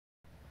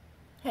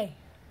Hey,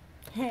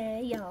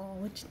 hey y'all,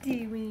 what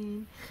you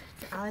doing?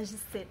 So I was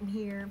just sitting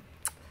here.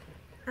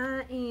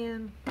 I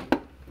am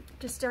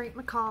just drank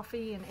my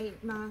coffee and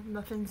ate my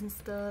muffins and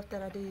stuff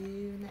that I do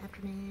in the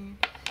afternoon.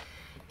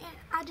 And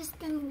I just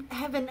been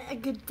having a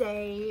good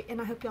day, and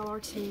I hope y'all are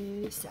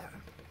too. So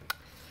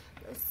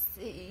let's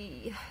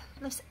see.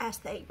 Let's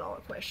ask the 8-ball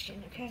a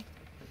question, okay?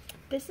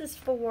 This is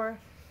for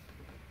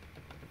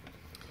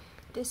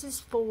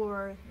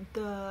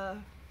the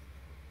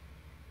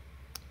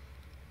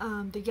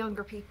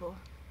younger people.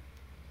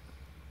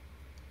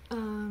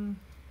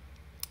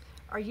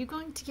 Are you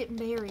going to get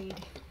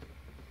married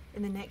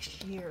in the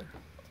next year?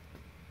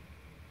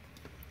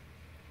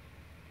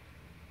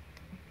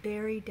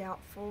 Very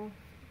doubtful.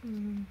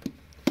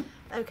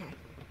 Okay.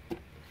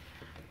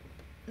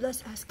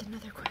 Let's ask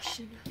another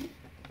question.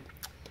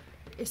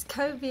 Is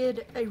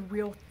COVID a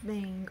real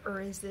thing,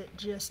 or is it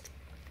just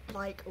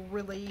like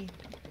really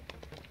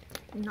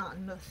not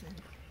nothing?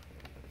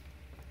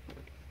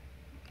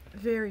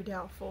 Very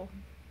doubtful.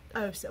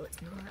 Oh, so it's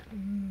not.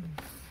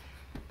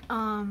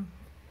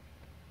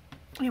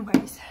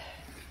 Anyways,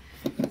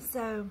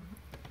 so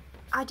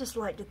I just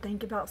like to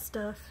think about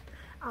stuff.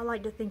 I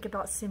like to think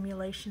about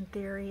simulation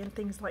theory and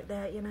things like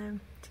that, you know,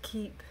 to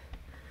keep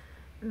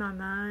my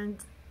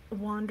mind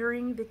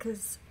wandering,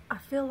 because I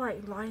feel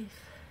like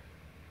life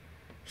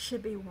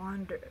should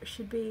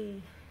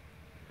be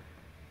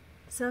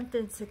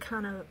something to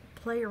kind of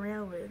play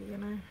around with, you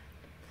know,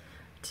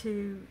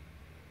 to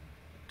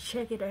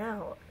check it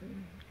out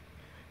and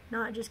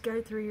not just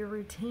go through your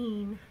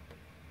routine,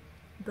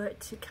 but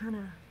to kind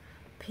of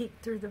peek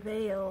through the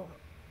veil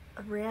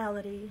of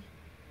reality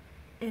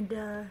and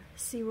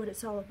see what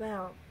it's all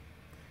about.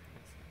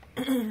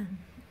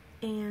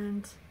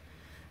 And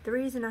the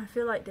reason I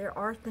feel like there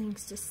are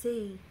things to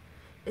see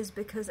is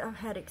because I've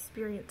had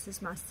experiences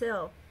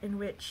myself in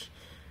which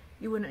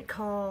you wouldn't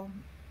call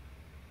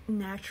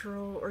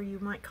natural, or you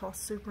might call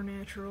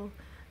supernatural,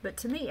 but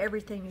to me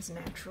everything is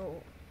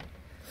natural,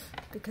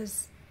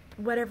 because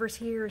whatever's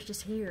here is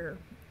just here.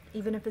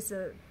 Even if it's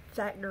a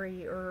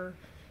factory or,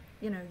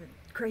 you know,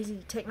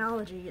 crazy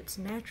technology, it's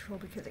natural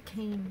because it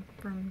came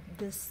from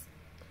this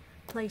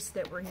place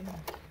that we're in.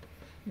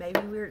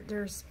 Maybe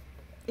there's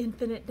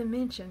infinite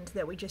dimensions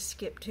that we just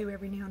skip to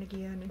every now and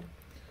again, and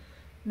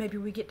maybe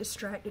we get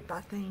distracted by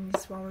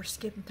things while we're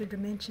skipping through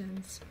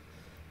dimensions.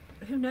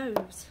 Who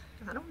knows?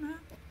 I don't know.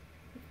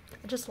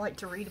 I just like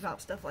to read about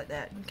stuff like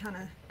that and kind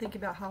of think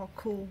about how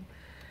cool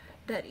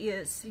that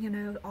is, you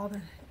know, all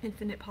the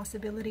infinite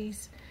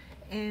possibilities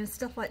and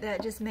stuff like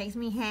that. Just makes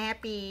me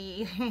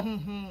happy.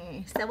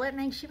 So what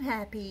makes you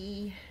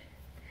happy?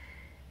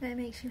 That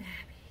makes you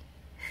happy.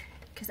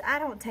 Because I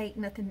don't take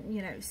nothing,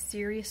 you know,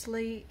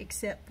 seriously,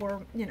 except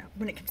for, you know,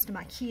 when it comes to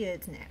my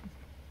kids now.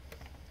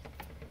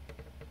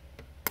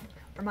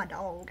 Or my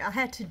dog. I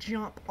had to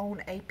jump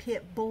on a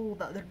pit bull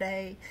the other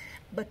day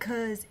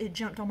because it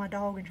jumped on my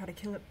dog and tried to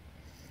kill it.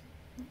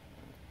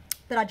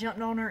 But I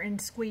jumped on her and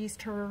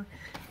squeezed her.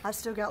 I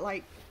still got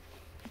like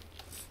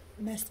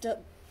messed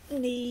up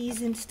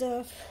knees and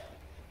stuff.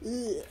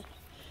 Ugh.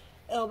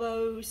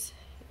 Elbows.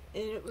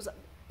 And it was,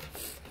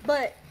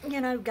 but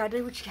you know, gotta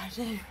do what you gotta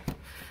do.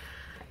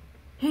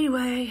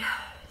 Anyway,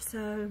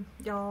 so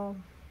y'all,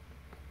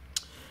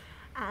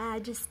 I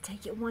just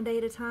take it one day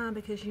at a time,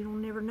 because you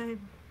don't never know.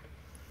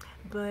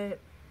 But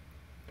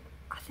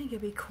I think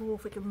it'd be cool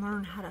if we could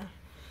learn how to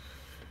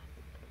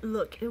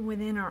look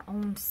within our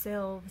own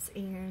selves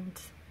and,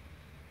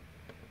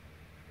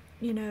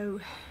 you know,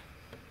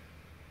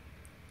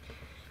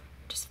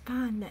 just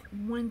find that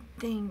one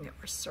thing that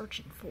we're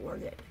searching for,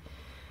 that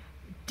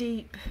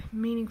deep,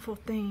 meaningful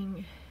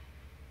thing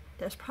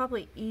that's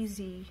probably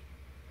easy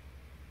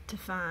to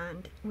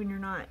find when you're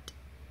not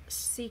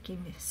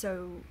seeking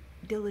so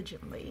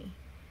diligently,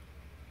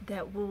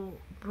 that will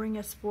bring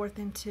us forth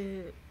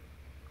into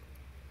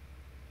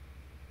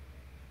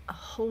a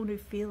whole new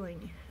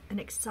feeling, an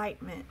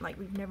excitement like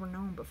we've never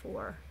known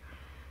before,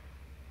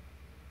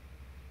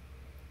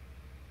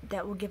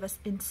 that will give us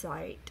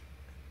insight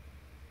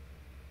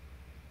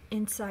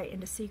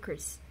into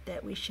secrets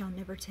that we shall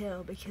never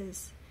tell,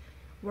 because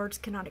words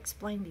cannot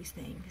explain these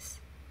things.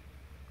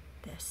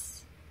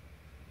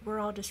 We're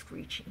all just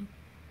reaching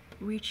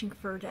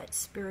for that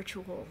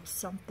spiritual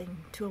something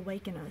to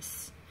awaken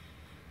us.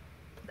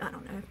 I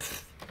don't know,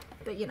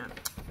 but you know,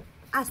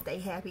 I stay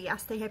happy.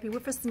 We're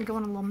just going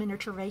on a little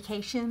miniature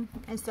vacation,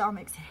 and so I'm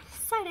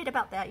excited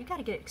about that. You got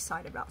to get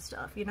excited about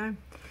stuff, you know.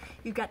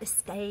 You got to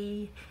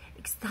stay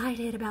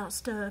excited about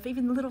stuff,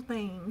 even the little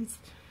things.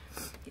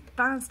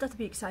 Find stuff to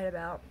be excited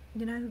about,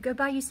 you know. Go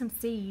buy you some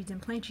seeds and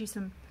plant you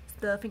some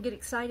stuff and get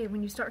excited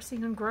when you start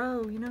seeing them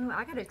grow, you know.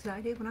 I got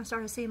excited when I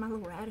started seeing my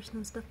little radish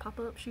and stuff pop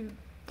up, shoot.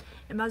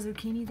 And my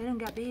zucchini, they done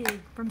got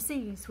big from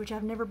seeds, which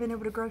I've never been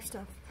able to grow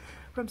stuff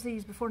from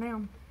seeds before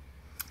now.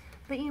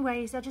 But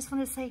anyways, I just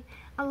want to say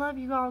I love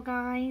you all,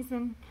 guys,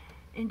 and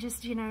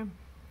just, you know,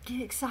 get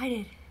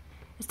excited.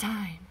 It's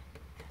time.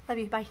 Love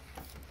you. Bye.